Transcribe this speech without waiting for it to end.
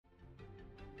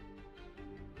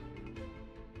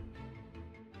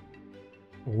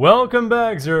Welcome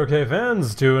back, 0K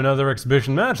fans, to another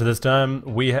exhibition match. This time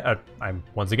I'm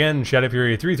once again Shadow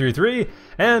Fury 333,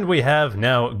 and we have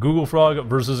now GoogleFrog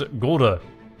versus Godde.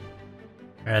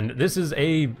 And this is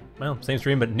a, well, same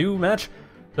stream but new match.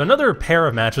 So another pair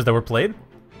of matches that were played.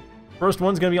 First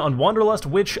one's going to be on Wanderlust,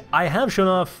 which I have shown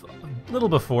off a little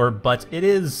before, but it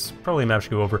is probably a map to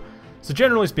go over. So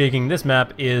generally speaking, this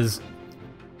map is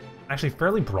actually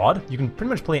fairly broad. You can pretty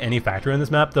much play any factor in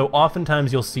this map, though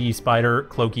oftentimes you'll see Spider,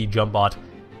 Cloaky, Jumpbot,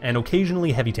 and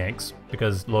occasionally heavy tanks,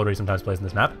 because Lottery sometimes plays in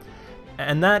this map.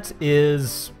 And that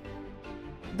is...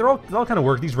 They all kind of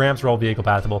work. These ramps are all vehicle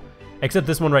pathable, except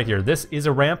this one right here. This is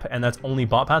a ramp, and that's only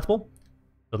bot pathable.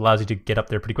 So it allows you to get up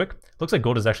there pretty quick. Looks like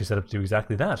Godde is actually set up to do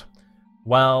exactly that.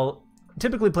 While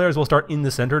typically players will start in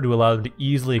the center to allow them to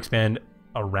easily expand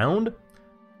around,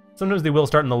 sometimes they will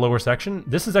start in the lower section.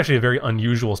 This is actually a very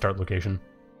unusual start location.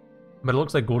 But it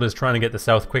looks like Godde is trying to get the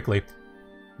south quickly.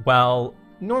 While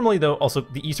normally, though, also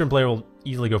the eastern player will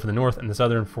easily go for the north and the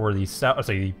southern for the south,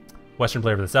 sorry, the western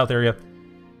player for the south area.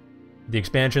 The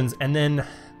expansions, and then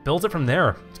builds it from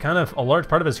there. It's kind of a large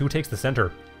part of it is who takes the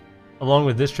center, along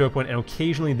with this choke point and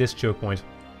occasionally this choke point.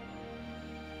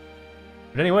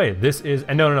 But anyway, this is...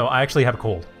 And no, I actually have a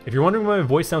cold. If you're wondering why my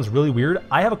voice sounds really weird,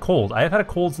 I have a cold. I have had a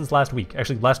cold since last week.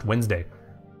 Actually, last Wednesday.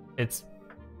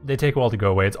 They take a while to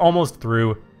go away. It's almost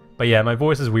through. But yeah, my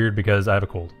voice is weird because I have a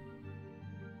cold.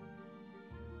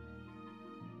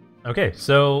 Okay,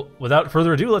 so without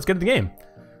further ado, let's get to the game.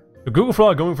 So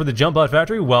GoogleFrog going for the Jumpbot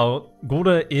factory, while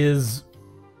Godde is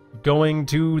going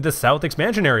to the south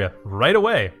expansion area right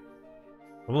away.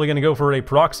 Probably going to go for a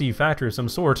proxy factory of some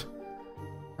sort.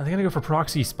 Are they going to go for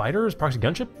proxy spiders? Proxy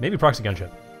gunship? Maybe proxy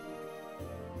gunship.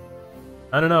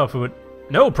 I don't know if it would...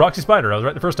 No, proxy spider. I was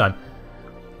right the first time.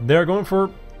 They're going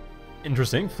for...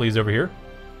 Interesting. Fleas over here.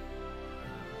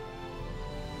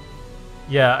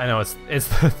 Yeah, I know. It's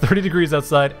 30 degrees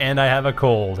outside and I have a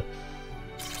cold.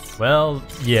 Well,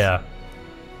 yeah.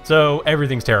 So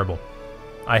everything's terrible.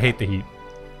 I hate the heat.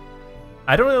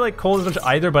 I don't really like cold as much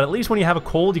either, but at least when you have a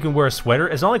cold, you can wear a sweater.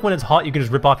 It's not like when it's hot, you can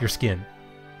just rip off your skin.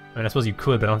 I mean, I suppose you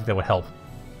could, but I don't think that would help.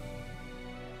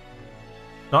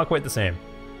 Not quite the same.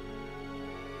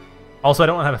 Also, I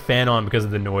don't have a fan on because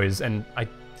of the noise, and I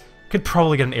could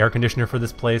probably get an air conditioner for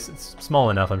this place. It's small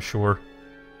enough, I'm sure.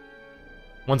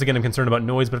 Once again, I'm concerned about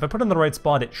noise, but if I put it in the right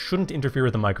spot, it shouldn't interfere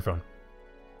with the microphone.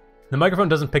 The microphone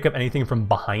doesn't pick up anything from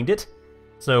behind it,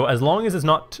 so as long as it's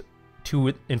not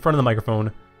too in front of the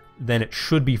microphone, then it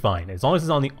should be fine. As long as it's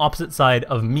on the opposite side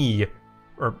of me,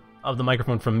 or of the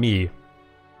microphone from me,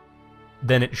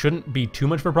 then it shouldn't be too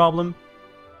much of a problem.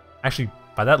 Actually,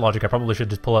 by that logic, I probably should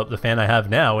just pull out the fan I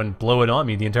have now and blow it on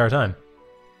me the entire time.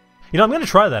 You know, I'm going to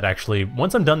try that, actually.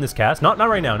 Once I'm done this cast, not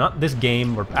right now, not this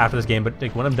game or after this game, but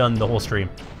like when I'm done the whole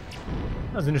stream.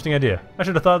 That was an interesting idea. I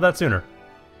should have thought of that sooner.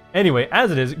 Anyway,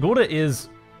 as it is, Godde is...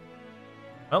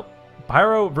 Well,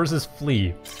 Pyro versus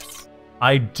Flea.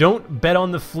 I don't bet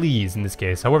on the fleas in this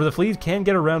case. However, the fleas can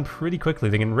get around pretty quickly.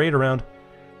 They can raid around,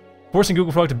 forcing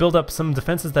GoogleFrog to build up some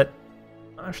defenses that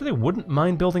actually they wouldn't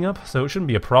mind building up, so it shouldn't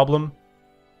be a problem.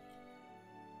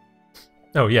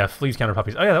 Oh yeah, fleas counter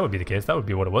puppies. Oh yeah, that would be the case. That would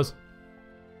be what it was.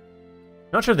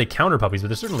 Not sure if they counter puppies, but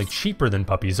they're certainly cheaper than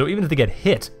puppies, so even if they get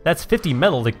hit, that's 50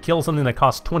 metal to kill something that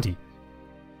costs 20.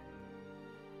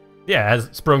 Yeah, as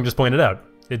Sprung just pointed out,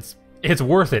 it's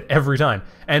worth it every time.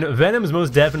 And Venoms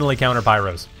most definitely counter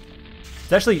pyros.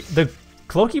 It's actually the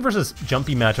Cloaky versus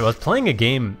Jumpy matchup. I was playing a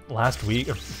game last week,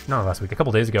 or not last week, a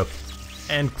couple days ago.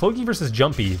 And Cloaky versus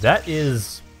Jumpy, that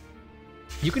is...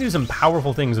 You can do some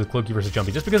powerful things with Cloaky versus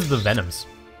Jumpy just because of the Venoms.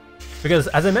 Because,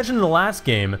 as I mentioned in the last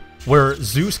game, where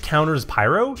Zeus counters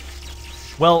Pyro,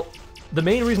 well, the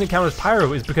main reason it counters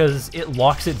Pyro is because it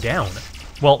locks it down.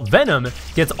 Well, Venom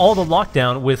gets all the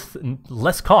lockdown with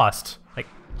less cost. Like,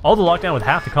 all the lockdown with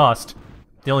half the cost.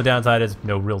 The only downside is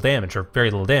no real damage, or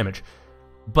very little damage.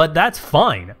 But that's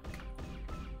fine.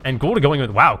 And Godde going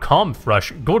with, wow, Calm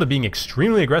Rush. Godde being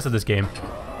extremely aggressive this game.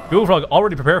 GoogleFrog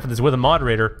already prepared for this with a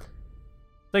moderator.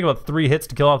 Take about 3 hits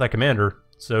to kill off that commander.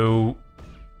 So,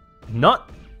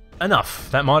 not enough.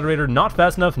 That moderator not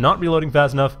fast enough, not reloading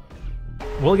fast enough.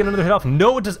 Will it get another hit off?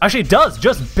 No, it does. Actually, it does.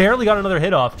 Just barely got another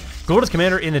hit off. Godde's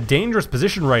commander in a dangerous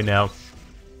position right now.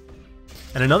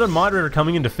 And another moderator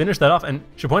coming in to finish that off. And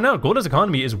should point out, Godde's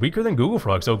economy is weaker than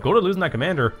GoogleFrog. So Godde losing that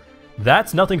commander,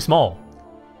 that's nothing small.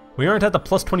 We aren't at the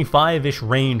plus 25-ish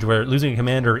range where losing a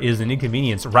commander is an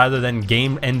inconvenience rather than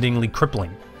game-endingly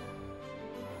crippling.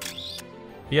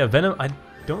 Yeah, Venom, I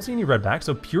don't see any red back,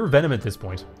 so pure Venom at this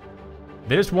point.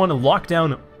 They just want to lock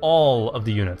down all of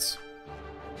the units,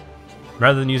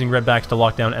 rather than using red backs to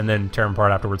lock down and then tear them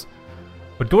apart afterwards.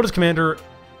 But Godde's commander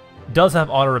does have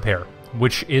auto repair,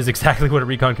 which is exactly what a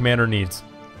recon commander needs.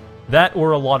 That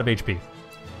or a lot of HP.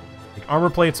 Like armor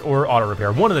plates or auto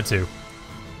repair, one of the two.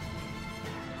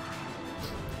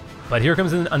 But here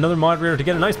comes in another moderator to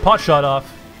get a nice pot shot off.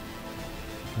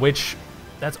 Which,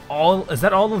 that's all, is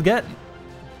that all they'll get?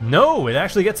 No, it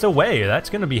actually gets away. That's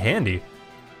going to be handy.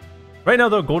 Right now,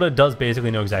 though, Godde does basically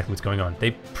know exactly what's going on.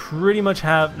 They pretty much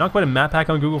have, not quite a map hack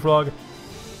on GoogleFrog,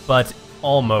 but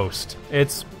almost.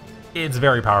 It's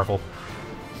very powerful.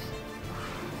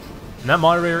 And that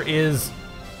moderator is...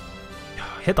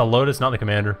 hit the Lotus, not the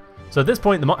commander. So at this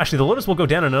point, actually the Lotus will go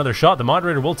down in another shot. The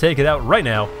moderator will take it out right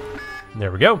now.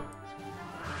 There we go.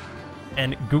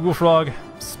 And GoogleFrog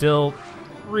still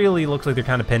really looks like they're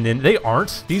kind of pinned in. They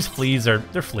aren't. These fleas they're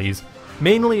fleas.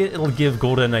 Mainly it'll give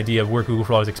Godde an idea of where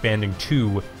GoogleFrog is expanding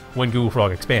to when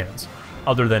GoogleFrog expands,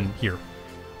 other than here.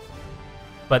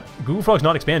 But GoogleFrog's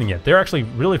not expanding yet. They're actually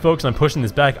really focused on pushing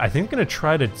this back. I think they're going to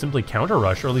try to simply counter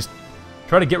rush, or at least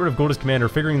try to get rid of Godde's commander,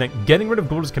 figuring that getting rid of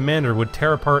Godde's commander would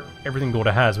tear apart everything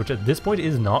Godde has, which at this point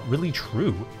is not really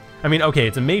true. I mean, okay,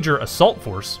 it's a major assault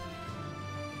force.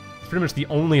 It's pretty much the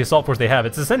only assault force they have.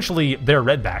 It's essentially their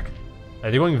redback.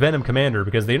 They're going Venom commander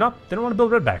because they don't want to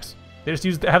build redbacks. They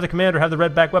just have the commander have the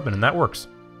redback weapon, and that works.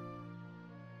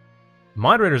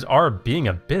 Moderators are being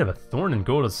a bit of a thorn in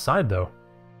Godde's side, though.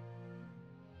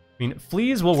 I mean,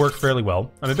 fleas will work fairly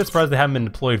well. I'm a bit surprised they haven't been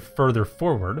deployed further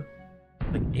forward.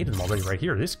 Like 8 of them already right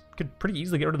here. This could pretty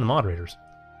easily get rid of the moderators.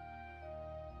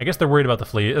 I guess they're worried about the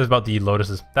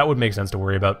Lotuses. That would make sense to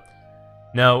worry about.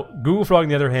 Now, GoogleFrog, on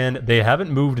the other hand, they haven't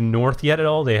moved north yet at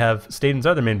all. They have stayed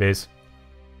inside their main base.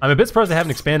 I'm a bit surprised they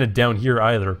haven't expanded down here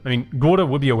either. I mean, Godde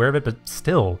would be aware of it, but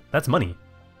still, that's money.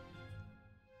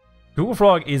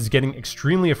 GoogleFrog is getting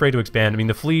extremely afraid to expand. I mean,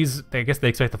 the fleas, I guess they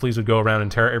expect the fleas would go around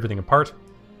and tear everything apart.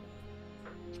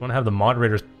 Just want to have the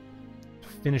moderators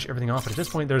finish everything off. But at this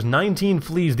point, there's 19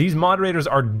 fleas. These moderators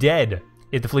are dead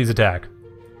if the fleas attack.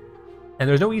 And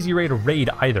there's no easy way to raid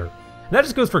either. And that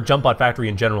just goes for Jumpbot Factory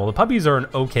in general. The puppies are an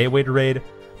okay way to raid.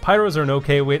 Pyros are an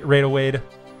okay way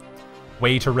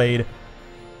to raid.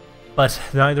 But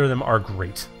neither of them are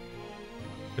great.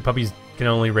 The puppies can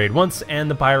only raid once,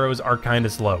 and the pyros are kind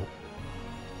of slow.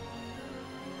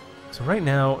 So right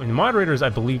now, the moderators, I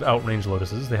believe, outrange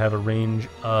Lotuses. They have a range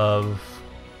of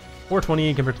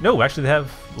 420 compared to... No, actually, they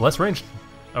have less range.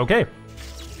 Okay.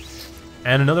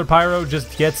 And another pyro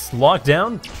just gets locked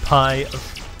down by...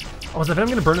 Oh, is that Venom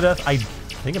going to burn to death? I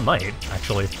think it might,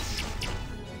 actually.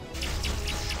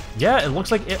 Yeah, it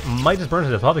looks like it might just burn to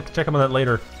death. I'll have to check on that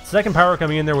later. Second pyro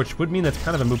coming in there, which would mean that's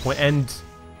kind of a moot point. And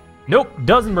nope,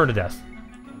 doesn't burn to death.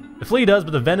 The flea does,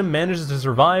 but the Venom manages to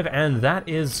survive, and that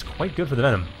is quite good for the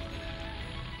Venom.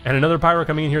 And another pyro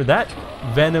coming in here. That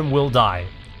Venom will die.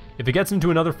 If it gets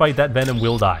into another fight, that Venom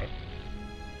will die.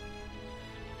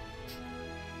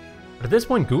 But at this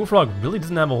point, GoogleFrog really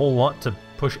doesn't have a whole lot to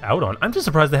push out on. I'm just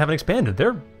surprised they haven't expanded.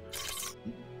 They're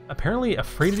apparently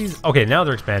afraid of these... Okay, now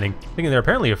they're expanding. Thinking they're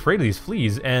apparently afraid of these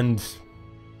fleas, and...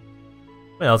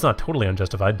 Well, it's not totally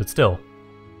unjustified, but still.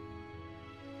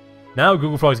 Now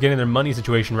GoogleFrog is getting their money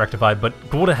situation rectified, but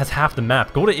Godde has half the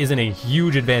map. Godde is in a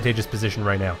huge advantageous position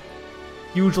right now.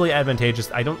 Hugely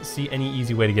advantageous. I don't see any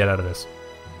easy way to get out of this.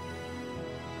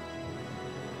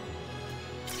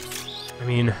 I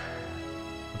mean,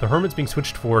 with the Hermits being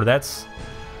switched for, that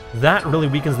really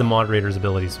weakens the Moderator's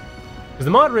abilities. Because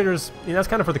the Moderators, you know, that's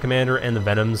kind of for the Commander and the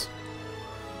Venoms.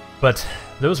 But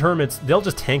those Hermits, they'll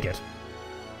just tank it.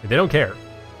 They don't care.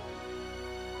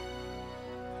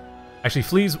 Actually,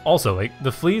 fleas also, like,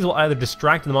 the fleas will either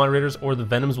distract the Moderators or the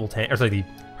Venoms will tank, or sorry, the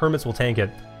Hermits will tank it.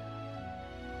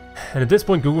 And at this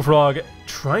point, GoogleFrog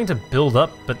trying to build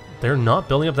up, but they're not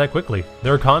building up that quickly.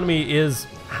 Their economy is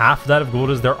half that of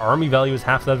Godde's, their army value is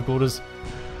half that of Godde's.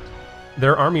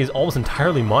 Their army is almost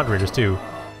entirely Moderators, too.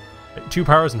 2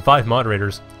 powers and 5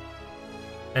 Moderators.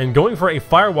 And going for a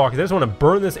Firewalk, they just want to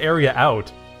burn this area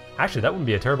out. Actually, that wouldn't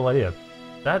be a terrible idea.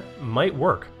 That might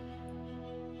work.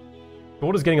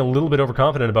 Godde's getting a little bit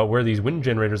overconfident about where these wind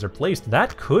generators are placed.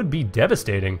 That could be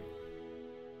devastating.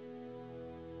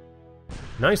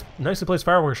 Nicely placed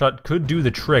Firework Shot could do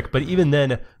the trick, but even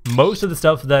then, most of the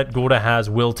stuff that Godde has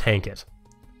will tank it.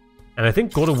 And I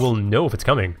think Godde will know if it's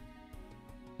coming.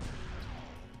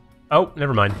 Oh,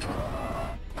 never mind.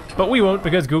 But we won't,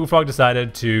 because GoogleFrog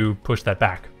decided to push that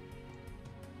back.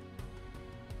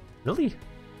 Really?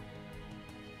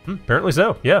 Apparently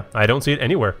so. Yeah, I don't see it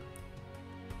anywhere.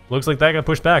 Looks like that got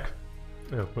pushed back.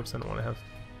 Oh, whoops, I don't want to have...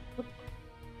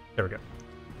 There we go.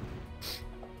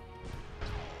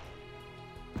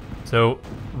 So,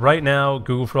 right now,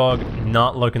 GoogleFrog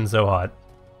not looking so hot.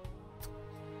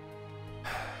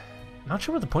 Not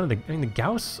sure what the point of the... I mean, the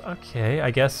Gauss... Okay,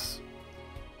 I guess...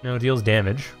 No, deals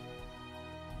damage.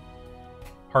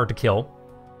 Hard to kill.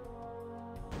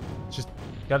 It's just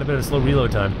got a bit of slow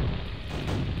reload time.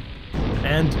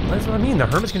 And that's what I mean. The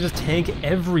Hermits can just tank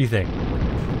everything.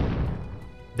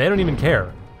 They don't even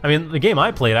care. I mean, the game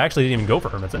I played, I actually didn't even go for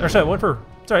Hermits. Or sorry, I went for...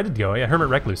 Sorry, I did go. Yeah, Hermit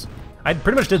Recluse. I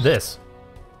pretty much did this.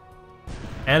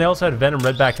 And I also had Venom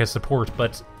Redback as support,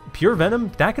 but pure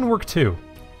Venom, that can work too.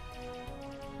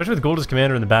 Especially with Golde's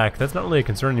commander in the back, that's not really a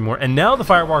concern anymore. And now the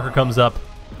Firewalker comes up.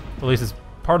 At least it's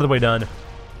part of the way done.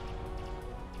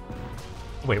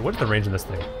 Wait, what's the range in this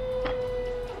thing?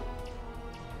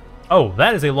 Oh,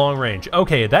 that is a long range.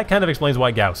 Okay, that kind of explains why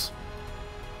Gauss.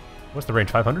 What's the range,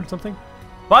 500 something?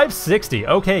 560,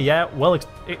 okay, yeah,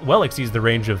 it well exceeds the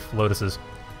range of Lotuses.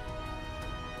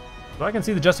 So I can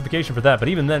see the justification for that, but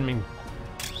even then, I mean,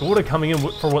 Golde coming in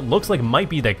for what looks like might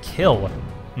be the kill.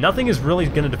 Nothing is really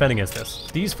going to defend against this.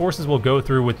 These forces will go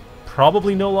through with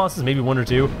probably no losses, maybe 1 or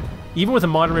 2. Even with the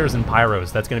Moderators and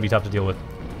Pyros, that's going to be tough to deal with.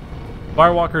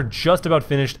 Firewalker just about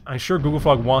finished. I'm sure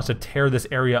GoogleFrog wants to tear this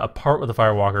area apart with the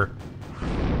Firewalker,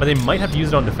 but they might have to use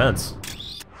it on defense.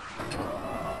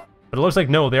 But it looks like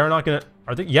no, they are not going to...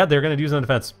 Are they? Yeah, they're going to use it on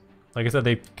defense. Like I said,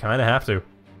 they kind of have to.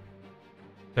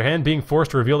 Their hand being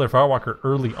forced to reveal their Firewalker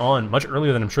early on, much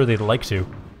earlier than I'm sure they'd like to.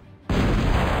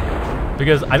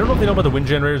 Because I don't know if they know about the wind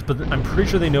generators, but I'm pretty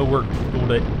sure they know where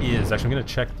Godde is. Actually, I'm going to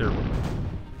check their...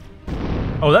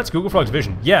 Oh, that's GoogleFrog's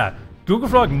vision. Yeah,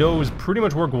 GoogleFrog knows pretty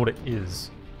much where Godde is.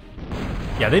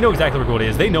 Yeah, they know exactly where Godde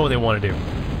is. They know what they want to do.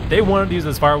 They wanted to use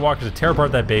this Firewalker to tear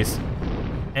apart that base.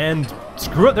 And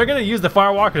screw it, they're going to use the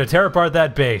Firewalker to tear apart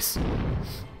that base.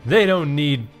 They don't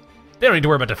need to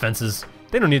worry about defenses.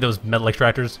 They don't need those metal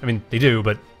extractors. I mean, they do,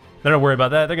 but they don't worry about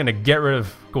that. They're going to get rid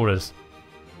of Godde's.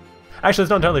 Actually, it's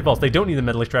not entirely false. They don't need the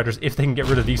metal extractors if they can get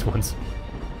rid of these ones.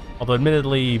 Although,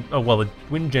 admittedly... Oh, well, the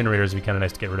wind generators would be kind of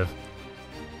nice to get rid of.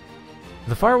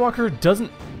 The Firewalker doesn't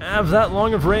have that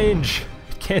long of range.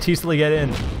 It can't easily get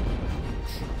in.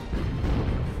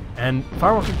 And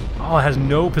Firewalker... Oh, it has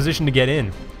no position to get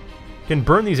in. Can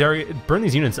burn these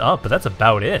units up, but that's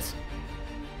about it.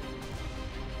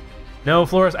 No,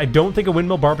 Flores, I don't think a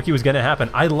windmill barbecue is going to happen.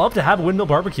 I'd love to have a windmill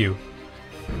barbecue.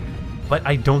 But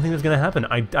I don't think that's going to happen.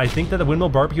 I think that the windmill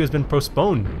barbecue has been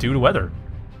postponed due to weather.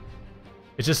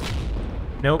 It's just,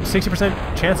 no,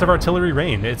 60% chance of artillery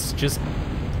rain. It's just,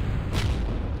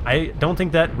 I don't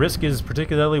think that risk is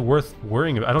particularly worth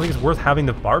worrying about. I don't think it's worth having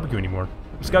the barbecue anymore.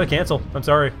 Just got to cancel. I'm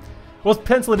sorry. We'll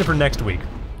pencil it in for next week.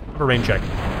 For rain check.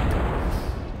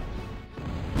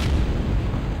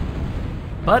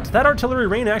 But that artillery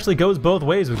rain actually goes both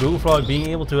ways, with GoogleFrog being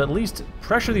able to at least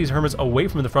pressure these Hermits away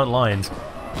from the front lines.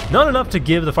 Not enough to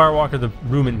give the Firewalker the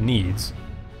room it needs.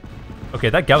 Okay,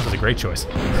 that Gauss is a great choice.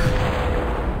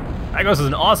 That Gauss is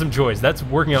an awesome choice. That's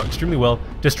working out extremely well.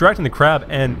 Distracting the Crab,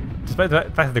 and despite the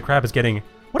fact that the Crab is getting...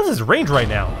 What is his range right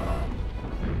now?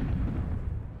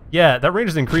 Yeah, that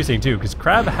range is increasing too, because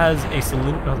Crab has a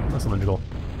not cylindrical.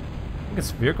 I think it's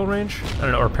spherical range? I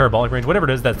don't know, or parabolic range. Whatever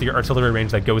it is, that's the artillery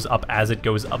range that goes up as it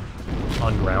goes up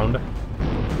on ground.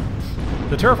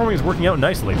 The terraforming is working out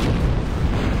nicely.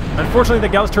 Unfortunately, the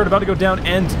Gauss turret about to go down,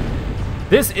 and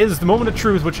this is the moment of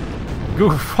truth, which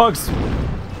GoogleFrog's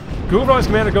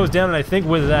commander goes down, and I think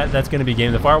with that, that's going to be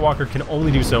game. The Firewalker can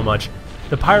only do so much.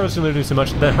 The Pyros can only do so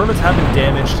much. The Hermits have been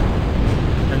damaged,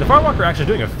 and the Firewalker actually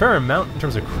doing a fair amount in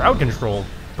terms of crowd control,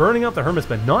 burning up the Hermits,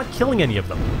 but not killing any of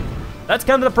them. That's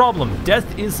kind of the problem.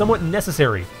 Death is somewhat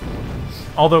necessary.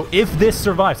 Although, if this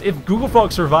survives, if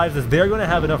GoogleFrog survives this, they're going to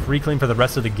have enough reclaim for the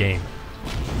rest of the game.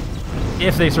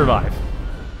 If they survive.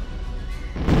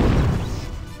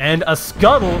 And a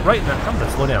Scuttle, right now, how does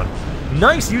that slow down?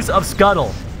 Nice use of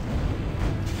Scuttle.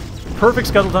 Perfect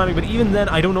Scuttle timing, but even then,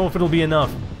 I don't know if it'll be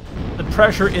enough. The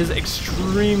pressure is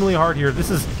extremely hard here.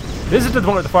 This is to the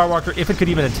point where the Firewalker, if it could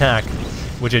even attack,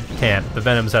 which it can't. The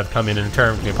Venoms have come in and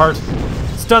tearing me apart,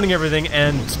 stunning everything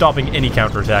and stopping any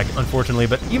counterattack, unfortunately.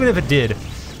 But even if it did,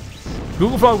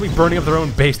 GoogleFrog will be burning up their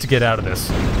own base to get out of this.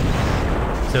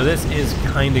 So this is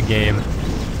kind of game.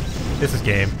 This is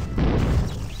game.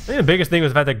 I think the biggest thing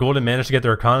was the fact that Godde managed to get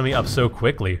their economy up so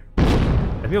quickly.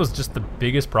 I think it was just the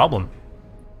biggest problem.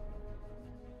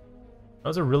 That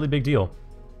was a really big deal.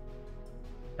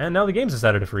 And now the game's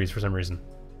decided to freeze for some reason.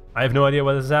 I have no idea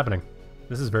why this is happening.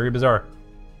 This is very bizarre.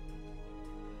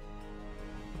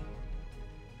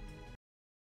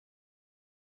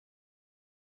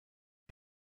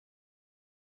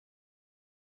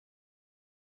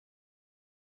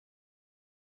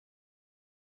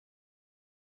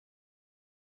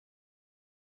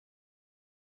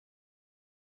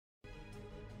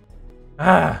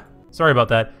 Ah! Sorry about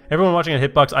that. Everyone watching on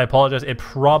Hitbox, I apologize. It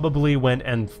probably went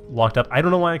and locked up. I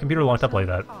don't know why my computer locked up like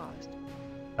that.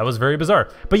 That was very bizarre.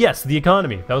 But yes, the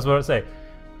economy. That was what I was saying.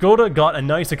 Godde got a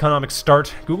nice economic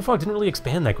start. GoogleFrog didn't really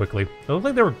expand that quickly. It looked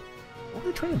like they were... What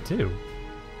were they trying to do?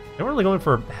 They weren't really going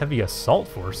for heavy assault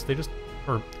force. They just...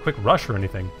 Or quick rush or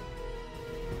anything.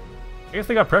 I guess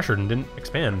they got pressured and didn't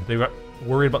expand. They got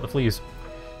worried about the fleas.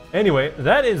 Anyway,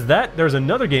 that is that. There's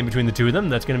another game between the two of them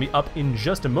that's going to be up in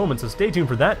just a moment, so stay tuned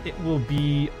for that. It will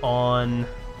be on...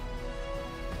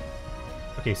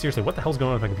 Okay, seriously, what the hell's going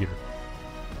on with my computer?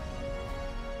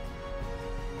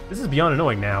 This is beyond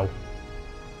annoying now.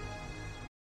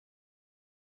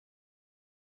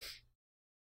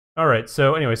 Alright,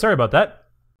 so anyway, sorry about that.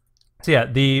 So yeah,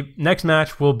 the next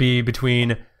match will be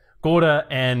between Godde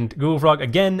and GoogleFrog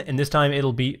again, and this time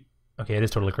it'll be... Okay, it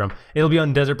is totally Chrome. It'll be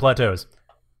on Desert Plateaus.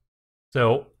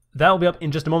 So that'll be up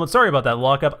in just a moment. Sorry about that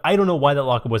lockup. I don't know why that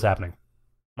lockup was happening.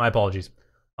 My apologies.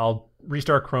 I'll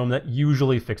restart Chrome. That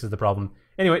usually fixes the problem.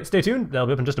 Anyway, stay tuned. That'll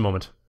be up in just a moment.